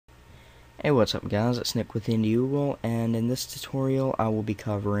Hey, what's up guys, it's Nick with Indieoogle, and in this tutorial I will be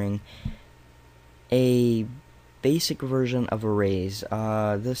covering a basic version of arrays.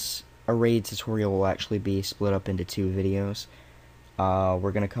 This array tutorial will actually be split up into two videos.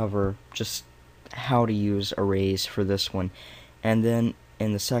 We're going to cover just how to use arrays for this one, and then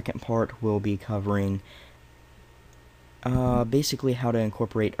in the second part we'll be covering basically how to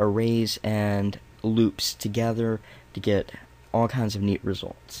incorporate arrays and loops together to get all kinds of neat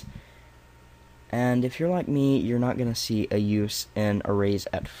results. And if you're like me, you're not going to see a use in arrays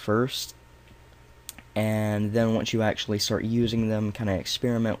at first, and then once you actually start using them, kind of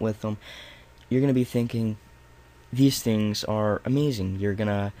experiment with them, you're going to be thinking, these things are amazing. You're going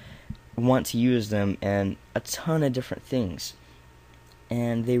to want to use them in a ton of different things,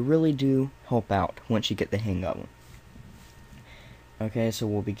 and they really do help out once you get the hang of them. Okay, so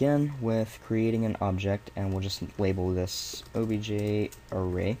we'll begin with creating an object, and we'll just label this obj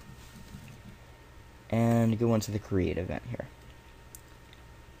array. And go into the create event here.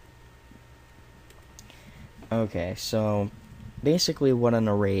 Okay, so basically what an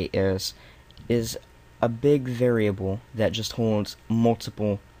array is a big variable that just holds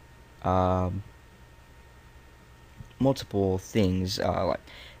multiple things, like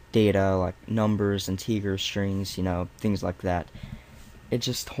data, like numbers, integers, strings, things like that. It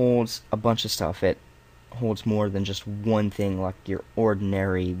just holds a bunch of stuff. It holds more than just one thing like your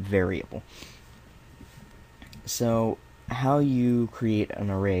ordinary variable. So how you create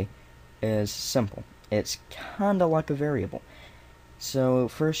an array is simple. It's kinda like a variable. So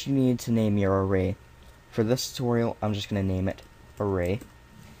first you need to name your array. For this tutorial I'm just going to name it array,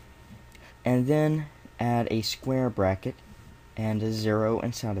 and then add a square bracket and a 0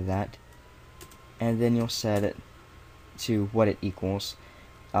 inside of that, and then you'll set it to what it equals.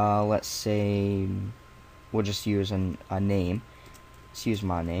 Let's say we'll just use a name. Let's use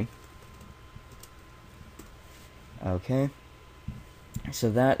my name. Okay,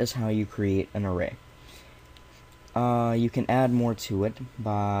 so that is how you create an array. You can add more to it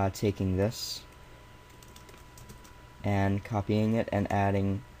by taking this and copying it and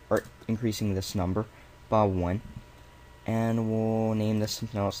adding or increasing this number by 1, and we'll name this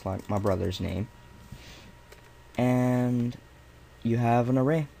something else like my brother's name, and you have an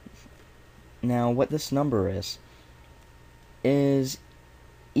array. Now what this number is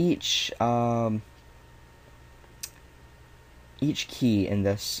each key in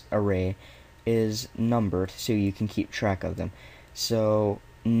this array is numbered so you can keep track of them. So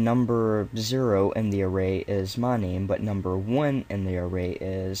number 0 in the array is my name, but number 1 in the array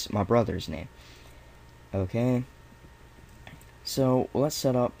is my brother's name. Okay, so let's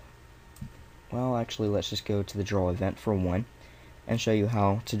set up, well actually let's just go to the draw event for 1 and show you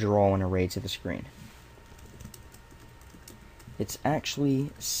how to draw an array to the screen. It's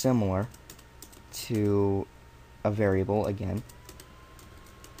actually similar to a variable again.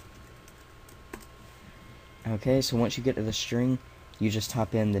 Okay, so once you get to the string, you just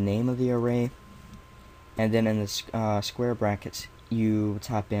type in the name of the array, and then in the square brackets you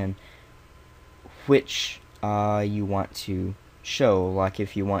type in which you want to show. Like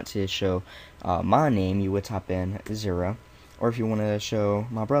if you want to show my name, you would type in 0, or if you want to show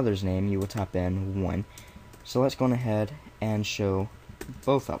my brother's name, you would type in 1. So let's go ahead and show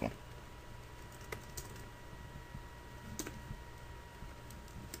both of them.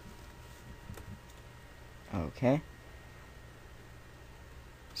 Okay,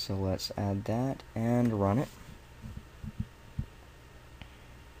 so let's add that and run it.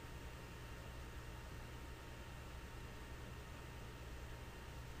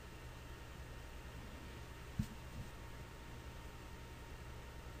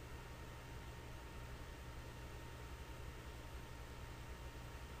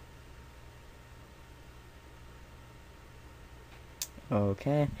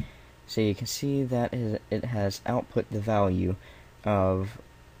 Okay, so you can see that it has output the value of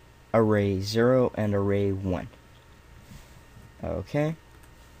array 0 and array 1. Okay,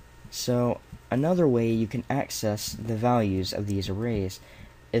 so another way you can access the values of these arrays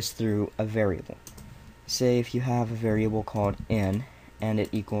is through a variable. Say if you have a variable called n and it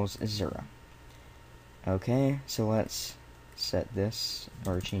equals 0. Okay, so let's set this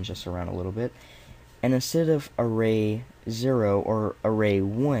or change this around a little bit, and instead of array 0 or array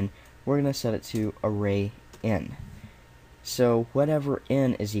 1, we're going to set it to array n. So whatever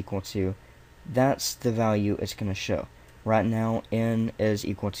n is equal to, that's the value it's going to show. Right now n is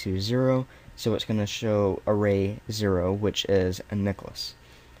equal to 0, so it's going to show array 0, which is a Nicholas.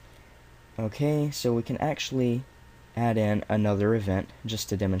 Okay, so we can actually add in another event just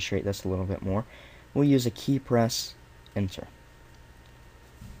to demonstrate this a little bit more. We'll use a key press enter.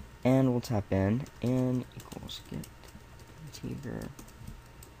 and we'll type in n equals get integer.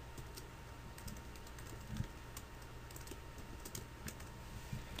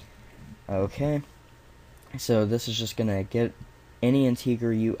 Okay, so this is just gonna get any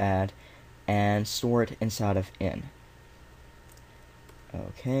integer you add and store it inside of n.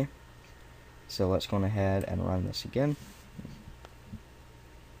 Okay, so let's go ahead and run this again.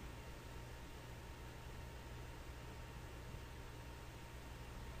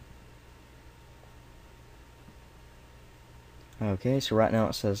 Okay, so right now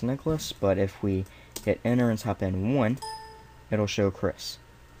it says Nicholas, but if we hit enter and type in 1, it'll show Chris.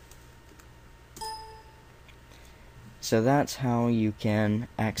 So that's how you can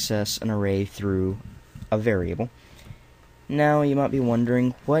access an array through a variable. Now you might be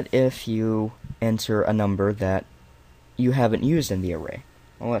wondering, what if you enter a number that you haven't used in the array?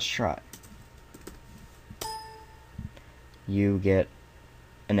 Well, let's try it. You get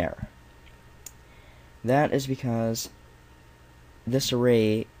an error. That is because this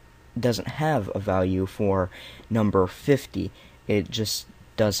array doesn't have a value for number 50. It just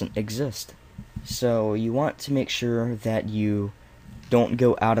doesn't exist. So you want to make sure that you don't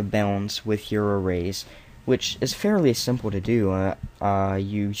go out of bounds with your arrays, which is fairly simple to do.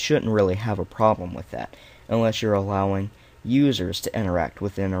 You shouldn't really have a problem with that, unless you're allowing users to interact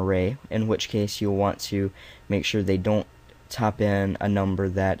with an array, in which case you'll want to make sure they don't type in a number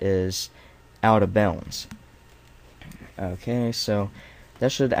that is out of bounds. Okay, so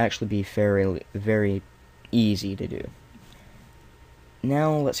that should actually be very easy to do.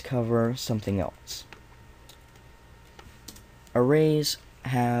 Now let's cover something else. Arrays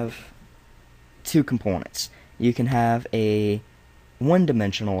have two components. You can have a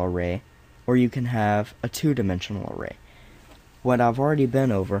one-dimensional array, or you can have a two-dimensional array. What I've already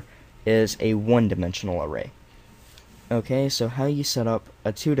been over is a one-dimensional array. Okay, so how you set up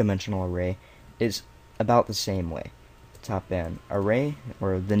a two-dimensional array is about the same way. Type in array,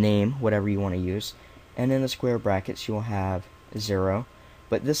 or the name, whatever you want to use, and in the square brackets you'll have 0,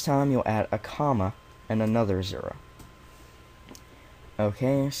 but this time you'll add a comma and another 0.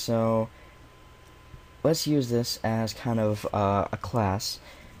 Okay, so let's use this as kind of a class.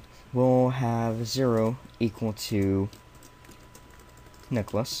 We'll have 0 equal to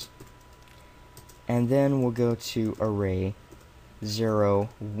Nicholas, and then we'll go to array 0,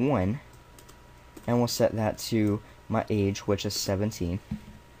 1, and we'll set that to my age, which is 17.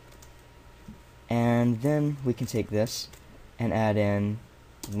 And then we can take this and add in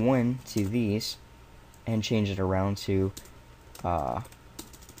 1 to these and change it around to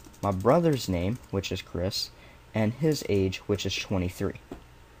my brother's name, which is Chris, and his age, which is 23.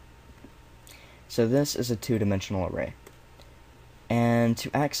 So this is a two-dimensional array. And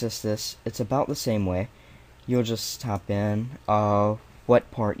to access this, it's about the same way. You'll just type in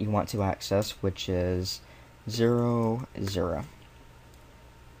what part you want to access, which is 0, 0.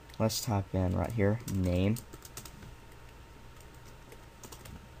 Let's type in right here, name.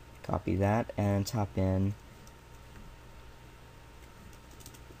 Copy that and type in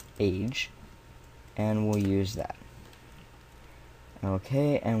age, and we'll use that.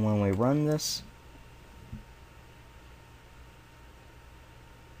 Okay, and when we run this,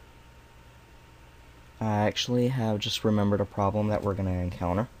 I actually have just remembered a problem that we're going to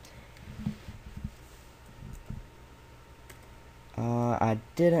encounter. I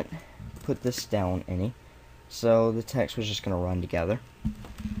didn't put this down any, so the text was just going to run together.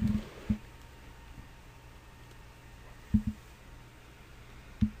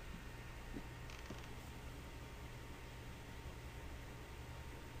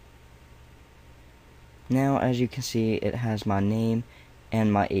 Now, as you can see, it has my name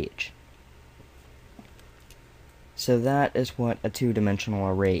and my age. So that is what a two-dimensional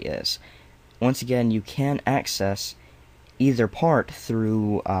array is. Once again, you can access either part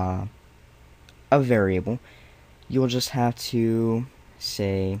through a variable. You'll just have to,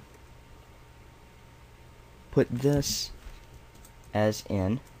 say, put this as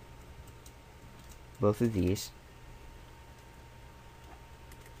in both of these.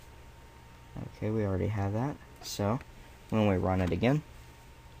 Okay, we already have that. So, when we run it again,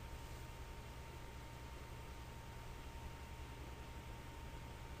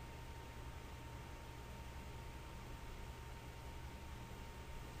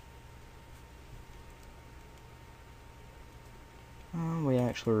 we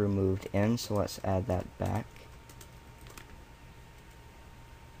actually removed n, so let's add that back.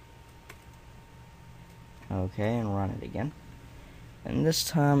 Okay, and run it again. And this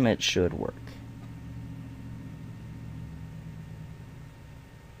time it should work.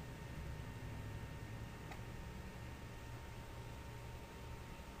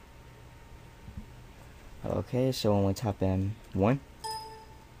 Okay, so when we type in 1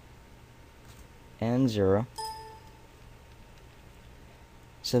 and 0,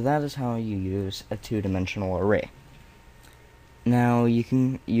 so that is how you use a two-dimensional array. Now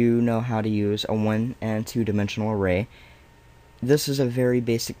you know how to use a 1 and 2-dimensional array. This is a very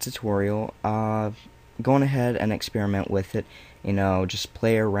basic tutorial. Go on ahead and experiment with it. Just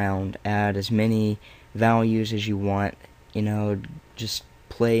play around, add as many values as you want. Just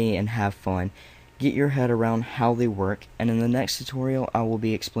play and have fun. Get your head around how they work, and in the next tutorial I will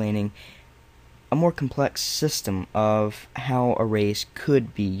be explaining a more complex system of how arrays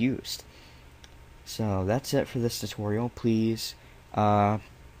could be used. So that's it for this tutorial. Please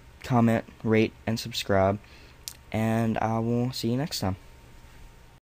comment, rate, and subscribe, and I will see you next time.